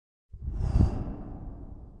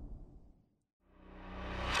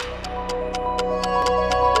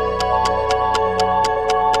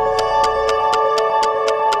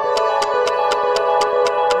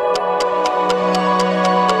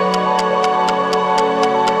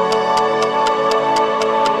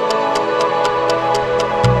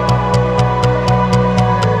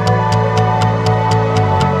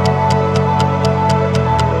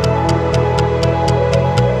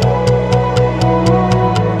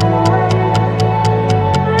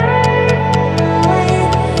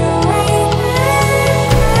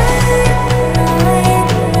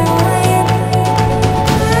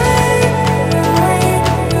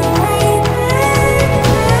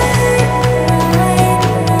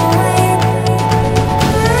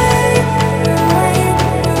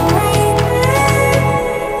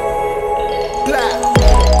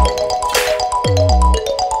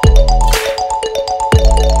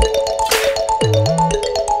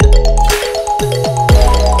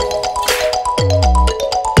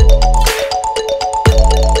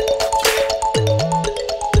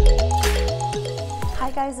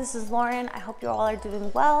hope you all are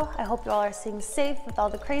doing well. I hope you all are staying safe with all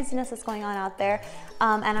the craziness that's going on out there.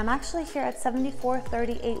 And I'm actually here at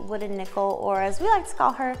 7438 Wooden Nickel, or as we like to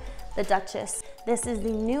call her, the Duchess. This is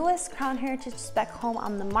the newest Crown Heritage Spec Home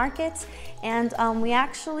on the market, and we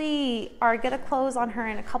actually are gonna close on her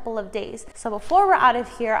in a couple of days. So before we're out of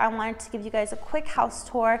here, I wanted to give you guys a quick house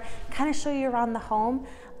tour, kind of show you around the home,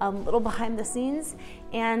 a little behind the scenes,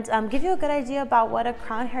 and give you a good idea about what a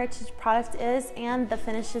Crown Heritage product is and the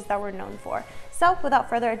finishes that we're known for. So without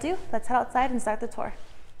further ado, let's head outside and start the tour.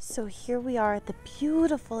 So here we are at the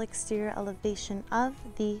beautiful exterior elevation of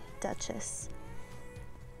the Duchess.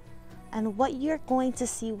 And what you're going to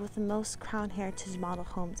see with most Crown Heritage model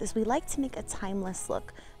homes is we like to make a timeless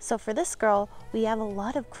look. So for this girl, we have a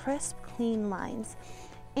lot of crisp, clean lines.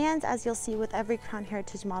 And as you'll see with every Crown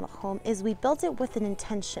Heritage model home, is we built it with an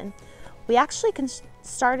intention. We actually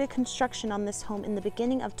started construction on this home in the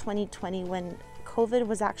beginning of 2020 when COVID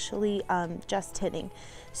was actually just hitting.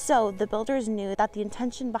 So the builders knew that the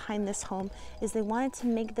intention behind this home is they wanted to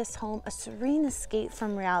make this home a serene escape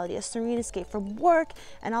from reality, a serene escape from work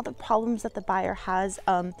and all the problems that the buyer has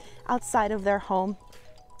outside of their home,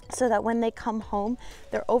 so that when they come home,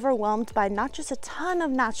 they're overwhelmed by not just a ton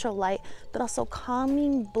of natural light, but also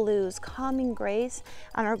calming blues, calming grays,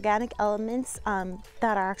 and organic elements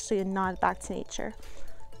that are actually a nod back to nature.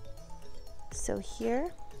 So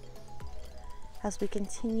here, as we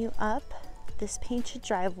continue up this painted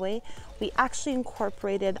driveway, we actually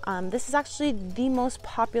incorporated, this is actually the most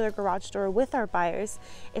popular garage door with our buyers.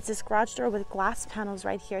 It's this garage door with glass panels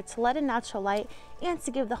right here to let in natural light and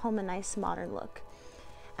to give the home a nice modern look.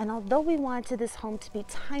 And although we wanted this home to be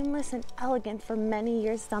timeless and elegant for many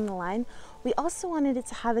years down the line, we also wanted it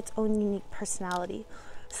to have its own unique personality.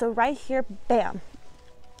 So right here, bam,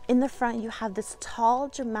 in the front you have this tall,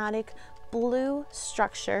 dramatic blue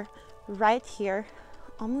structure right here,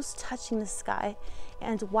 almost touching the sky.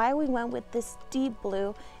 And why we went with this deep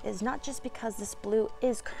blue is not just because this blue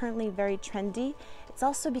is currently very trendy, it's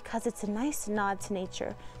also because it's a nice nod to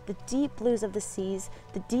nature. The deep blues of the seas,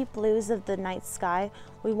 the deep blues of the night sky.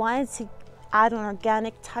 We wanted to add an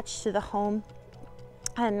organic touch to the home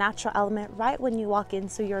and a natural element right when you walk in,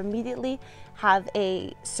 so you immediately have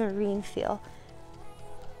a serene feel.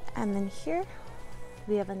 And then here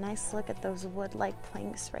we have a nice look at those wood-like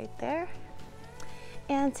planks right there.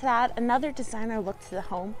 And to add another designer look to the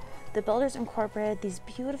home, the builders incorporated these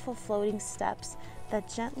beautiful floating steps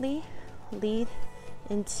that gently lead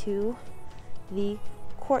into the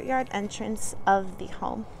courtyard entrance of the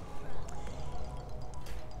home.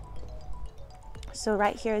 So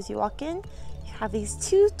right here as you walk in, you have these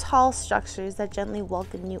two tall structures that gently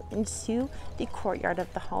welcome you into the courtyard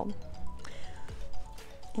of the home.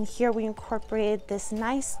 And here we incorporated this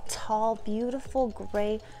nice, tall, beautiful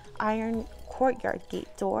gray iron courtyard gate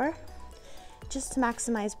door, just to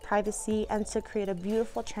maximize privacy and to create a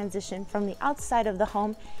beautiful transition from the outside of the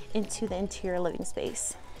home into the interior living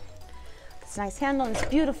space. This nice handle and this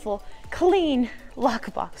beautiful, clean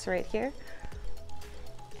lockbox right here.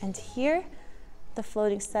 And here, the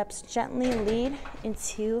floating steps gently lead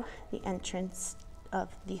into the entrance of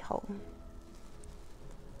the home.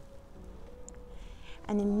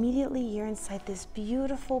 And immediately you're inside this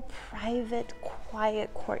beautiful, private,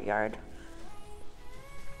 quiet courtyard.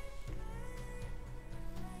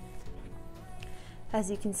 As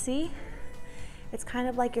you can see, it's kind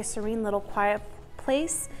of like your serene little quiet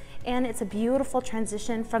place, and it's a beautiful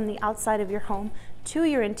transition from the outside of your home to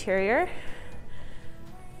your interior.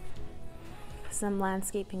 Some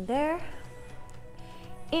landscaping there.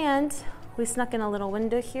 And we snuck in a little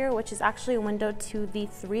window here, which is actually a window to the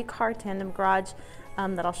 3-car tandem garage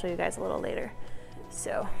that I'll show you guys a little later.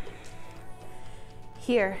 So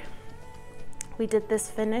here we did this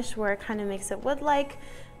finish where it kind of makes it wood-like,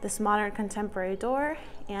 this modern contemporary door,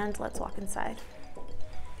 and let's walk inside.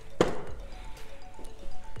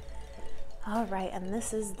 All right, and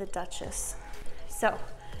this is the Duchess. So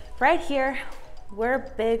right here, we're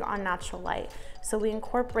big on natural light. So we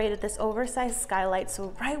incorporated this oversized skylight.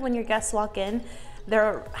 So right when your guests walk in,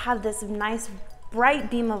 they have this nice bright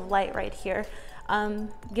beam of light right here,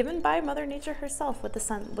 given by Mother Nature herself with the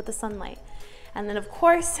sunlight. And then of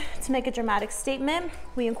course, to make a dramatic statement,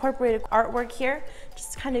 we incorporated artwork here,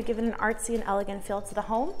 just to kind of give it an artsy and elegant feel to the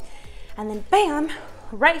home. And then bam,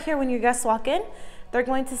 right here when your guests walk in, they're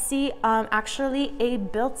going to see actually a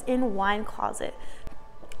built-in wine closet.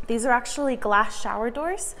 These are actually glass shower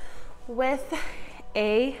doors with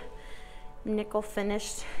a nickel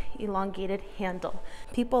finished elongated handle.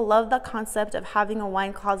 People love the concept of having a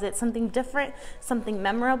wine closet, something different, something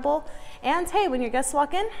memorable. And hey, when your guests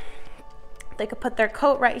walk in, they could put their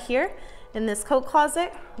coat right here in this coat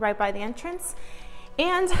closet right by the entrance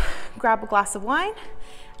and grab a glass of wine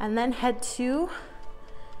and then head to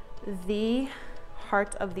the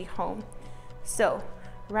heart of the home. So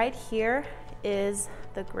right here is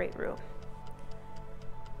the great room.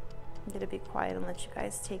 I'm gonna be quiet and let you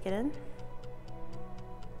guys take it in.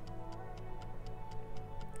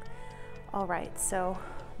 All right, so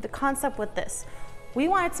the concept with this, we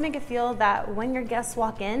wanted to make it feel that when your guests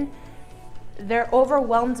walk in, they're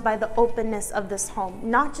overwhelmed by the openness of this home,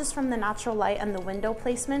 not just from the natural light and the window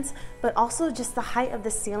placements, but also just the height of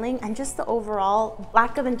the ceiling and just the overall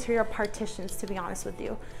lack of interior partitions, to be honest with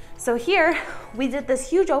you. So here, we did this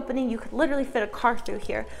huge opening. You could literally fit a car through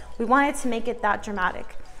here. We wanted to make it that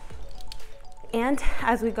dramatic. And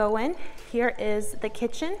as we go in, here is the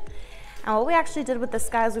kitchen. And what we actually did with this,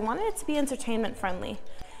 guys, we wanted it to be entertainment friendly.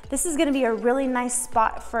 This is gonna be a really nice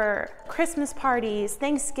spot for Christmas parties,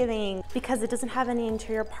 Thanksgiving, because it doesn't have any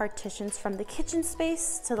interior partitions from the kitchen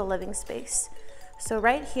space to the living space. So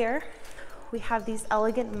right here, we have these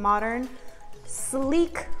elegant, modern,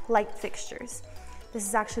 sleek light fixtures. This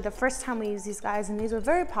is actually the first time we use these, guys, and these were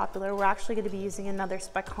very popular. We're actually gonna be using another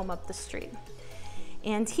spec home up the street.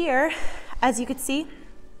 And here, as you could see,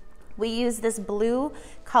 we use this blue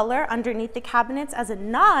color underneath the cabinets as a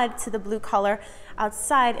nod to the blue color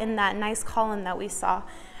outside in that nice column that we saw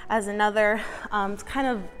as another kind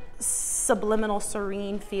of subliminal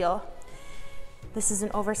serene feel. This is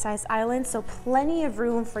an oversized island, so plenty of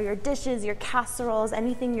room for your dishes, your casseroles,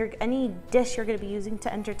 any dish you're gonna be using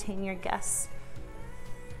to entertain your guests.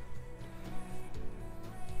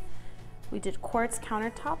 We did quartz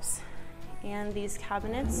countertops, and these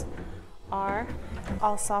cabinets are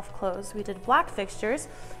all soft close. We did black fixtures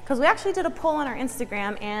because we actually did a poll on our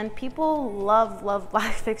Instagram and people love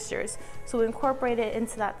black fixtures. So we incorporated it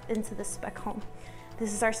into the spec home.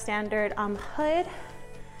 This is our standard hood,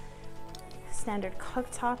 standard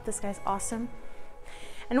cooktop. This guy's awesome.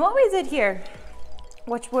 And what we did here,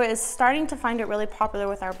 which was starting to find it really popular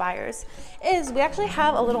with our buyers, is we actually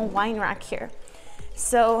have a little wine rack here.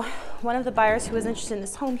 So one of the buyers who was interested in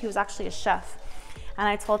this home, he was actually a chef. And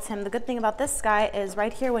I told him the good thing about this guy is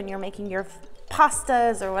right here when you're making your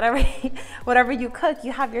pastas or whatever you cook,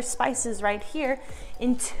 you have your spices right here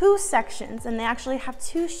in 2 sections, and they actually have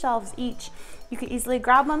 2 shelves each. You could easily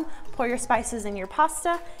grab them, pour your spices in your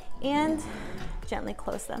pasta, and gently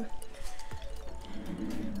close them.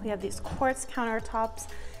 We have these quartz countertops,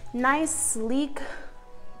 nice sleek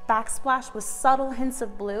backsplash with subtle hints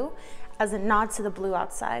of blue as a nod to the blue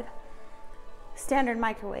outside. Standard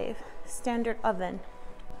microwave, standard oven.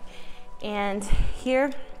 And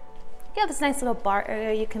here you have this nice little bar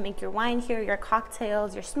area. You can make your wine here, your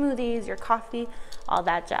cocktails, your smoothies, your coffee, all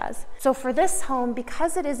that jazz. So for this home,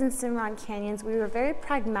 because it is in Cimarron Canyons, we were very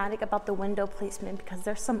pragmatic about the window placement because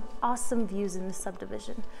there's some awesome views in the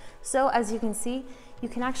subdivision. So as you can see, you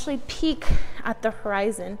can actually peek at the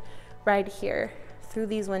horizon right here through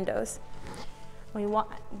these windows.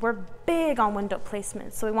 We're big on window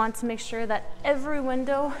placement, so we want to make sure that every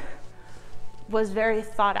window was very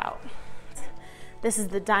thought out. This is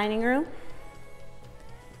the dining room,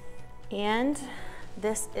 and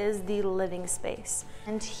this is the living space.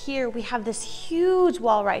 And here we have this huge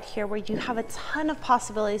wall right here where you have a ton of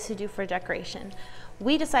possibilities to do for decoration.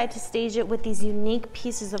 We decided to stage it with these unique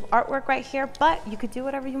pieces of artwork right here, but you could do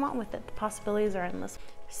whatever you want with it. The possibilities are endless.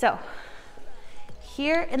 So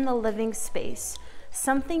here in the living space,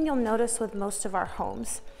 something you'll notice with most of our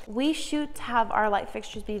homes, we shoot to have our light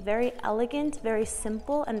fixtures be very elegant, very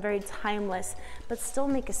simple, and very timeless, but still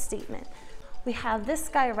make a statement. We have this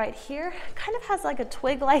guy right here, kind of has like a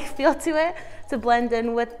twig-like feel to it to blend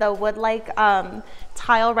in with the wood-like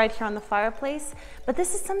tile right here on the fireplace. But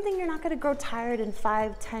this is something you're not gonna grow tired in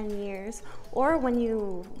 5, 10 years. Or when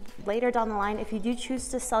you, later down the line, if you do choose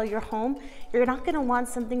to sell your home, you're not gonna want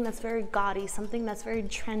something that's very gaudy, something that's very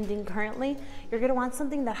trending currently. You're gonna want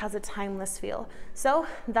something that has a timeless feel. So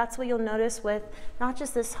that's what you'll notice with not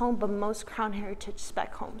just this home, but most Crown Heritage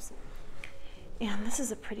Spec homes. And this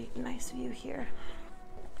is a pretty nice view here.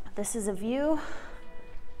 This is a view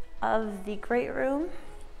of the great room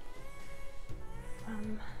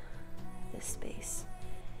from this space.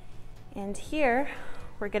 And here,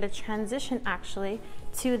 we're gonna transition actually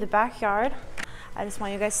to the backyard. I just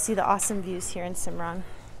want you guys to see the awesome views here in Cimarron.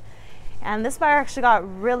 And this buyer actually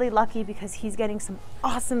got really lucky because he's getting some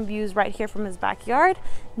awesome views right here from his backyard,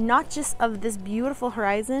 not just of this beautiful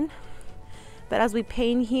horizon, but as we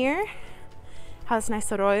pan here, has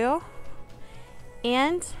nice arroyo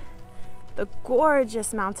and the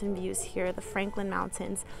gorgeous mountain views here, the Franklin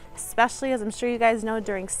Mountains, especially as I'm sure you guys know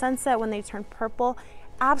during sunset when they turn purple,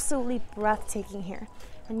 absolutely breathtaking here.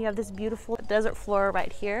 And you have this beautiful desert floor right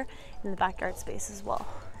here in the backyard space as well.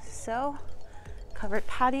 So, covered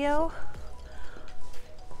patio.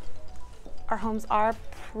 Our homes are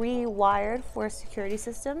pre-wired for security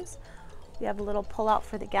systems. We have a little pull-out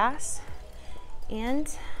for the gas, and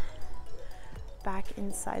back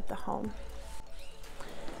inside the home.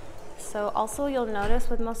 So also you'll notice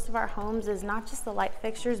with most of our homes is not just the light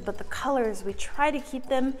fixtures, but the colors. We try to keep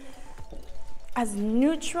them as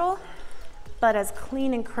neutral, but as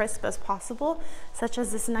clean and crisp as possible, such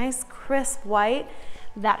as this nice crisp white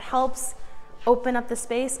that helps open up the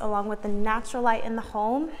space along with the natural light in the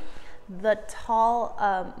home, the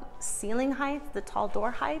tall ceiling heights, the tall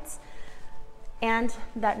door heights, and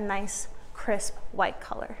that nice crisp white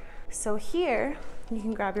color. So here you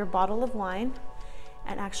can grab your bottle of wine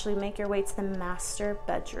and actually make your way to the master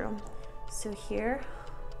bedroom. So here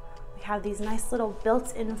we have these nice little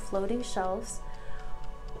built-in floating shelves.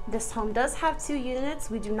 This home does have 2 units.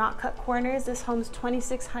 We do not cut corners. This home's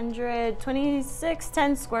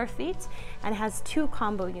 2610 square feet and has 2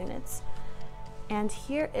 combo units. And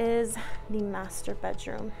here is the master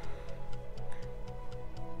bedroom.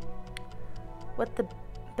 What the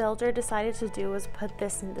builder decided to do was put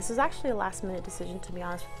this in. This is actually a last minute decision, to be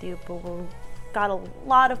honest with you, but we got a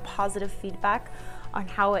lot of positive feedback on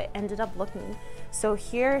how it ended up looking. So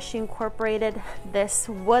here she incorporated this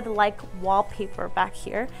wood-like wallpaper back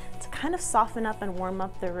here to kind of soften up and warm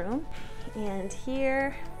up the room. And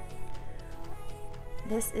here,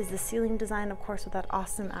 this is the ceiling design, of course, with that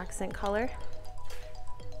awesome accent color.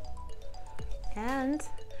 And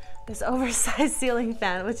this oversized ceiling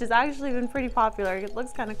fan, which has actually been pretty popular. It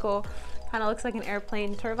looks kind of cool. Kind of looks like an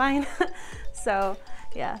airplane turbine. So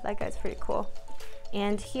yeah, that guy's pretty cool.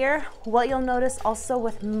 And here, what you'll notice also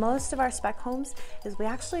with most of our spec homes is we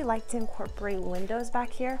actually like to incorporate windows back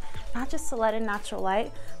here, not just to let in natural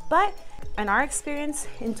light, but in our experience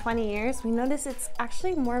in 20 years, we notice it's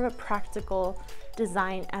actually more of a practical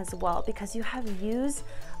design as well, because you have views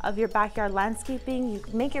of your backyard landscaping. You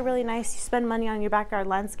make it really nice. You spend money on your backyard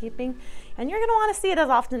landscaping, and you're gonna wanna see it as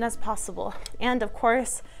often as possible. And of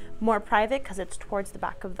course, more private because it's towards the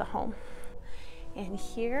back of the home. And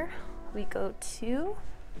here, we go to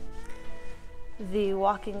the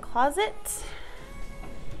walk-in closet,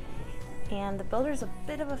 and the builder's a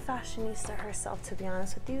bit of a fashionista herself, to be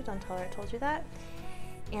honest with you. Don't tell her I told you that.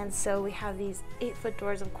 And so we have these 8-foot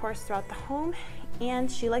doors, of course, throughout the home,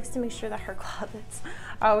 and she likes to make sure that her closets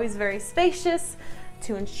are always very spacious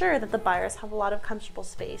to ensure that the buyers have a lot of comfortable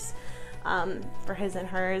space for his and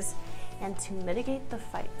hers, and to mitigate the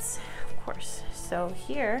fights, of course. So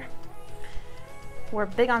here, we're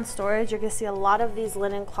big on storage. You're gonna see a lot of these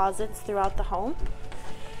linen closets throughout the home.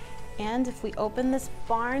 And if we open this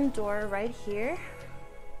barn door right here,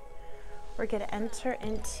 we're gonna enter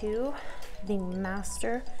into the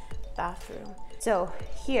master bathroom. So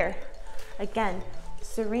here, again,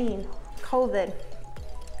 serene, COVID,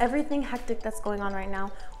 everything hectic that's going on right now,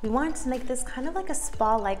 we wanted to make this kind of like a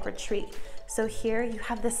spa-like retreat. So here you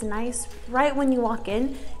have this nice, right when you walk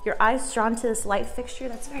in, your eyes drawn to this light fixture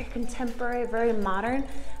that's very contemporary, very modern,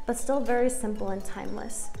 but still very simple and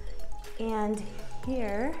timeless. And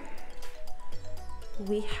here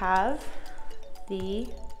we have the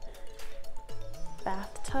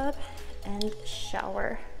bathtub and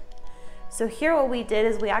shower. So here what we did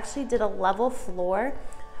is we actually did a level floor.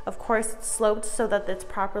 Of course, it's sloped so that it's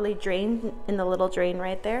properly drained in the little drain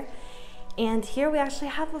right there. And here we actually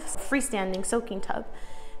have a freestanding soaking tub.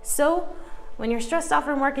 So when you're stressed out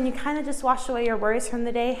from work and you kind of just wash away your worries from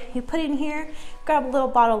the day, you put it in here, grab a little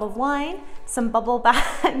bottle of wine, some bubble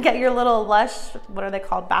bath, get your little Lush, what are they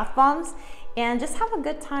called, bath bombs, and just have a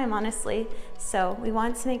good time, honestly. So we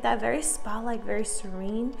wanted to make that very spa-like, very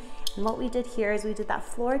serene. And what we did here is we did that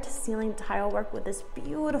floor to ceiling tile work with this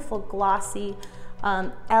beautiful glossy,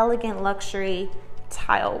 elegant luxury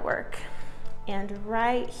tile work. And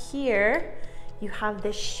right here, you have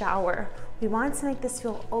this shower. We wanted to make this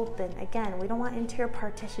feel open. Again, we don't want interior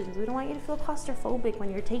partitions. We don't want you to feel claustrophobic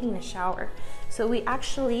when you're taking a shower. So we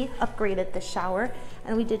actually upgraded the shower,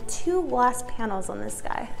 and we did 2 glass panels on this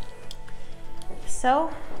guy.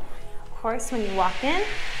 So, of course, when you walk in,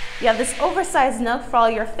 you have this oversized nook for all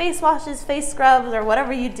your face washes, face scrubs, or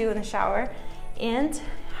whatever you do in the shower, and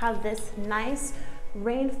have this nice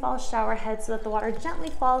rainfall shower head so that the water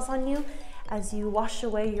gently falls on you as you wash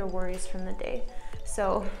away your worries from the day.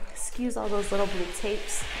 So excuse all those little blue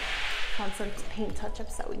tapes on some paint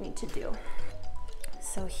touch-ups that we need to do.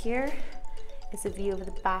 So here is a view of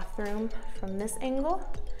the bathroom from this angle.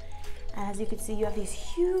 And as you can see, you have these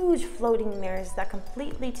huge floating mirrors that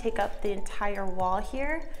completely take up the entire wall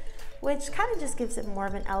here. which kind of just gives it more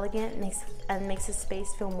of an elegant, makes the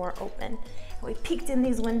space feel more open. We peeked in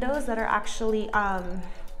these windows that are actually,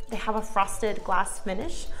 they have a frosted glass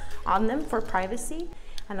finish on them for privacy.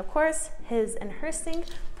 And of course, his and her sink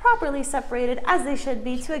properly separated as they should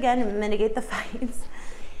be to again mitigate the fights.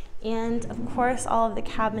 And of course, all of the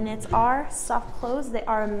cabinets are soft close. They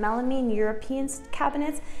are melamine European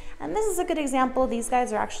cabinets. And this is a good example. These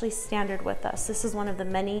guys are actually standard with us. This is one of the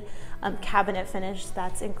many cabinet finish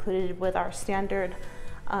that's included with our standard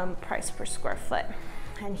price per square foot.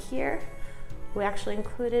 And here, we actually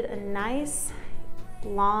included a nice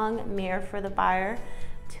long mirror for the buyer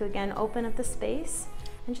to again open up the space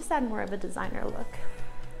and just add more of a designer look.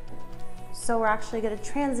 So we're actually going to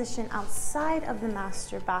transition outside of the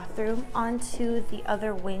master bathroom onto the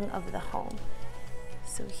other wing of the home.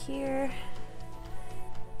 So here,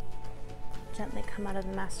 gently come out of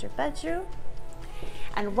the master bedroom.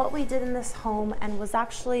 And what we did in this home, and was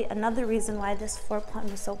actually another reason why this floor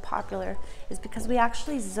plan was so popular, is because we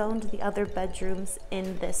actually zoned the other bedrooms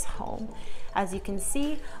in this home. As you can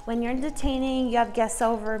see, when you're entertaining, you have guests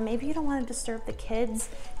over, maybe you don't want to disturb the kids,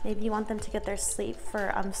 maybe you want them to get their sleep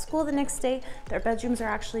for school the next day, their bedrooms are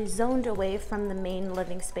actually zoned away from the main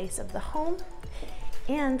living space of the home.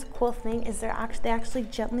 And cool thing is they actually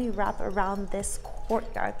gently wrap around this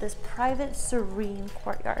courtyard, this private, serene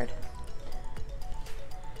courtyard.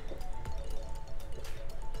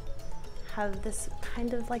 Have this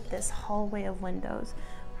kind of like this hallway of windows,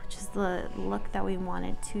 which is the look that we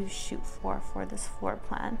wanted to shoot for this floor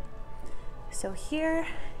plan. So here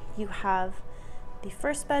you have the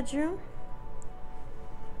first bedroom,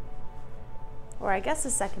 or I guess the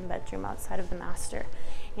second bedroom outside of the master.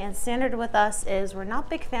 And standard with us is we're not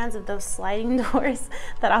big fans of those sliding doors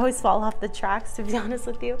that always fall off the tracks, to be honest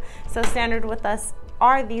with you. So standard with us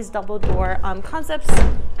are these double door concepts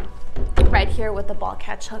right here with the ball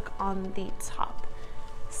catch hook on the top.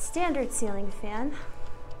 Standard ceiling fan.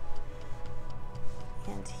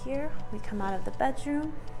 And here we come out of the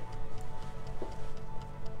bedroom.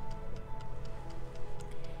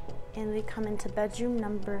 And we come into bedroom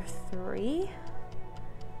number 3.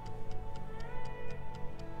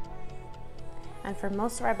 And for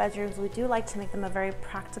most of our bedrooms, we do like to make them a very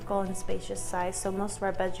practical and spacious size. So most of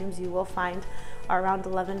our bedrooms you will find are around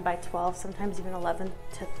 11 by 12, sometimes even 11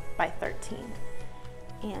 by 13.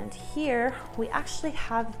 And here we actually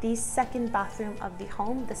have the second bathroom of the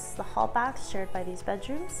home. This is the hall bath shared by these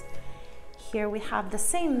bedrooms. Here we have the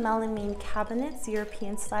same melamine cabinets,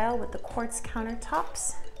 European style, with the quartz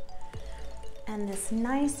countertops. And this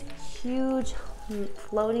nice, huge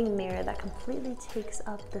floating mirror that completely takes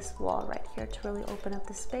up this wall right here to really open up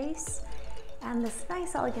the space. And this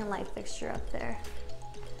nice, elegant light fixture up there.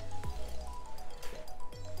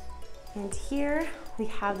 And here we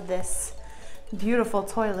have this beautiful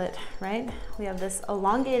toilet, right? We have this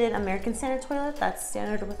elongated American Standard toilet that's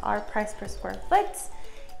standard with our price per square foot.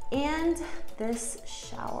 And this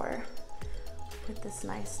shower with this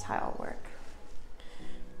nice tile work.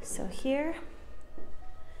 So here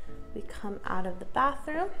we come out of the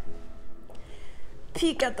bathroom,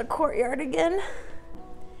 peek at the courtyard again,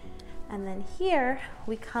 and then here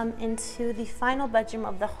we come into the final bedroom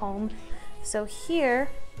of the home. So here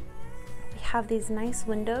we have these nice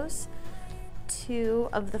windows, 2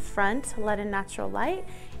 of the front to let in natural light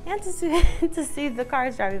and to see the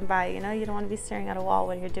cars driving by. You know, you don't want to be staring at a wall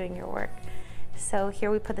when you're doing your work. So here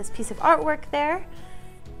we put this piece of artwork there,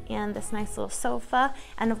 and this nice little sofa.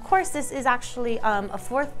 And of course, this is actually a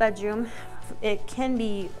 4th bedroom. It can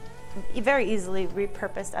be very easily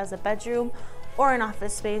repurposed as a bedroom or an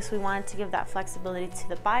office space. We wanted to give that flexibility to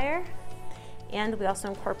the buyer. And we also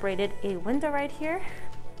incorporated a window right here.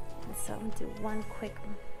 And so I'm gonna do one quick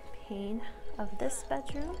pane of this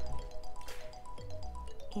bedroom.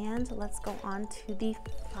 And let's go on to the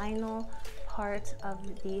final part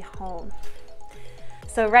of the home.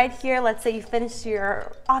 So right here, let's say you finish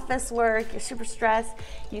your office work, you're super stressed,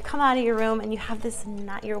 you come out of your room and you have this,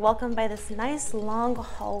 you're welcomed by this nice long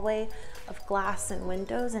hallway of glass and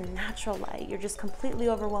windows and natural light. You're just completely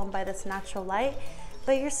overwhelmed by this natural light,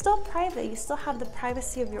 but you're still private. You still have the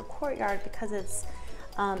privacy of your courtyard because it's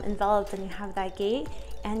enveloped and you have that gate,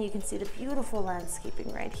 and you can see the beautiful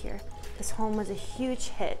landscaping right here. This home was a huge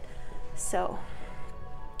hit. So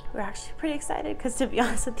we're actually pretty excited because, to be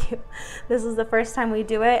honest with you, this is the first time we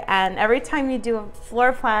do it, and every time you do a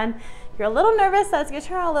floor plan, you're a little nervous that it's gonna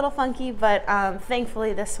turn out a little funky, but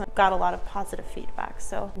thankfully this one got a lot of positive feedback.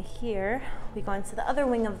 So here we go into the other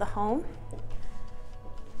wing of the home.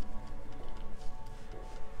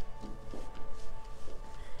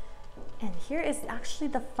 And here is actually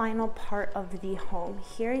the final part of the home.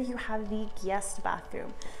 Here you have the guest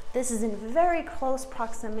bathroom. This is in very close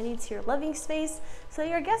proximity to your living space, so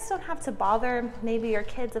your guests don't have to bother maybe your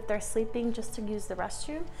kids if they're sleeping just to use the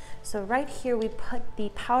restroom. So right here we put the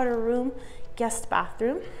powder room guest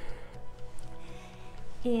bathroom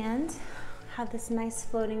and have this nice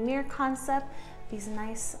floating mirror concept, these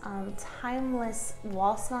nice timeless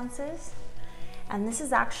wall sconces. And this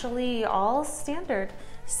is actually all standard.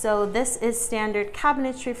 So this is standard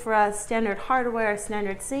cabinetry for us, standard hardware,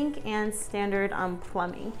 standard sink, and standard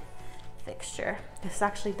plumbing fixture. This is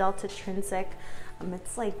actually Delta Trinsic.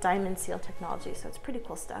 It's like diamond seal technology, so it's pretty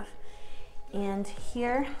cool stuff. And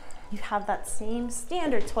here you have that same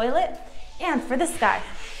standard toilet. And for this guy,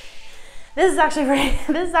 this is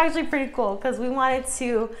actually pretty cool because we wanted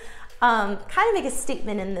to kind of make a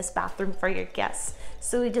statement in this bathroom for your guests.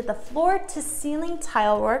 So we did the floor to ceiling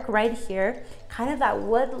tile work right here, kind of that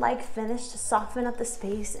wood-like finish to soften up the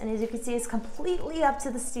space. And as you can see, it's completely up to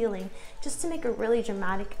the ceiling just to make a really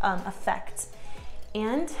dramatic effect.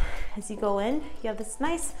 And as you go in, you have this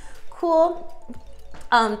nice, cool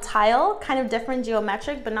tile, kind of different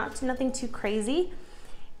geometric, but nothing too crazy.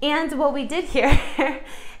 And what we did here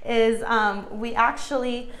is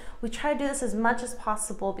we try to do this as much as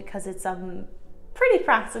possible because it's pretty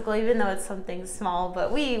practical, even though it's something small,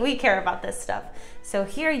 but we care about this stuff. So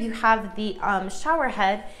here you have the shower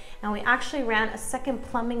head, and we actually ran a second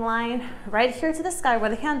plumbing line right here to the sky where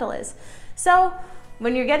the handle is. So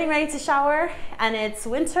when you're getting ready to shower and it's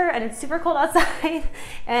winter and it's super cold outside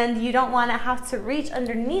and you don't want to have to reach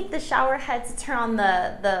underneath the shower head to turn on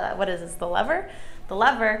the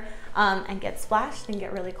lever and get splashed and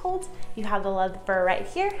get really cold, you have the lever right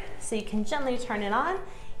here, so you can gently turn it on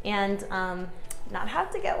and not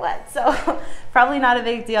have to get wet. So probably not a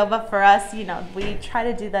big deal, but for us, you know, we try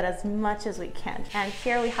to do that as much as we can. And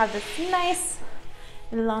here we have this nice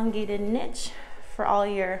elongated niche for all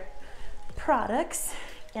your products.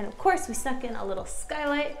 And of course we snuck in a little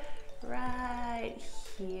skylight right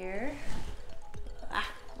here,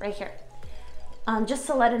 right here, just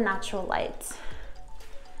to let in natural light.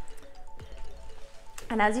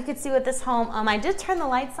 And as you can see with this home, I did turn the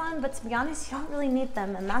lights on, but to be honest, you don't really need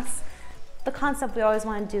them. And that's the concept we always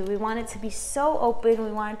want to do. We want it to be so open.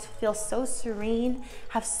 We want it to feel so serene,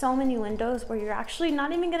 have so many windows where you're actually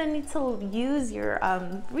not even going to need to use your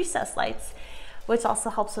recessed lights, which also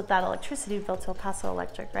helps with that electricity bill to El Paso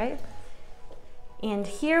Electric, right? And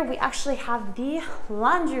here we actually have the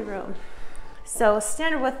laundry room. So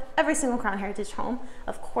standard with every single Crown Heritage home,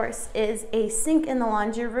 of course, is a sink in the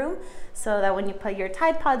laundry room, so that when you put your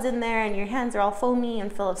Tide Pods in there and your hands are all foamy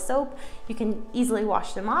and full of soap, you can easily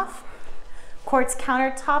wash them off. Quartz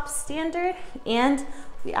countertop standard, and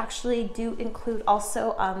we actually do include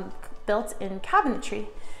also built-in cabinetry,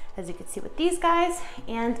 as you can see with these guys,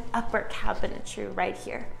 and upper cabinetry right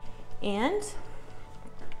here. And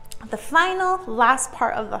the final last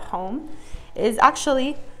part of the home is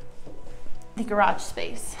actually the garage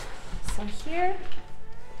space. So here,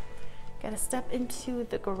 gotta step into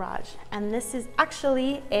the garage, and this is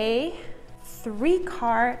actually a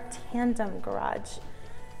 3-car tandem garage.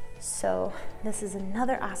 So this is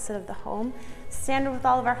another asset of the home. Standard with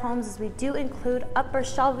all of our homes is we do include upper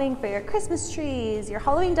shelving for your Christmas trees, your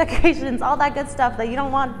Halloween decorations, all that good stuff that you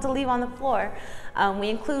don't want to leave on the floor. We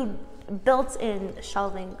include built-in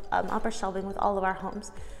shelving, upper shelving with all of our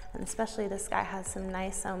homes. And especially this guy has some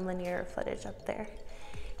nice linear footage up there.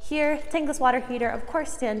 Here, tankless water heater, of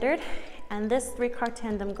course, standard. And this 3-car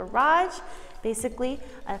tandem garage, basically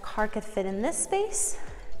a car could fit in this space.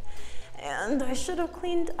 And I should have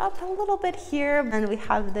cleaned up a little bit here. And we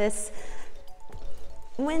have this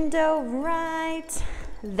window right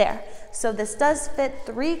there. So this does fit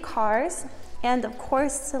 3 cars. And of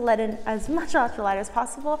course, to let in as much ultralight as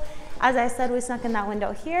possible, as I said, we snuck in that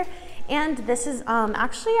window here. And this is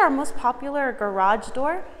actually our most popular garage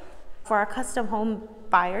door for our custom home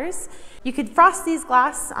buyers. You could frost these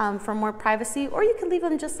glass for more privacy, or you could leave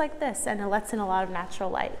them just like this, and it lets in a lot of natural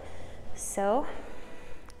light. So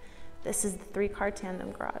this is the 3-car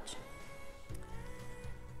tandem garage.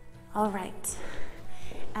 All right,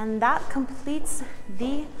 and that completes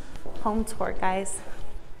the home tour, guys.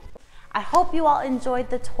 I hope you all enjoyed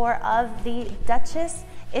the tour of the Duchess.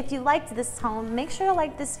 If you liked this home, make sure to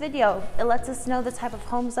like this video. It lets us know the type of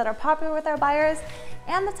homes that are popular with our buyers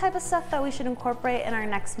and the type of stuff that we should incorporate in our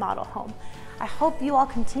next model home. I hope you all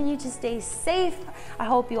continue to stay safe. I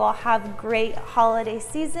hope you all have a great holiday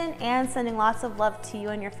season, and sending lots of love to you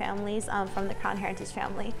and your families from the Crown Heritage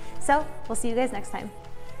family. So we'll see you guys next time.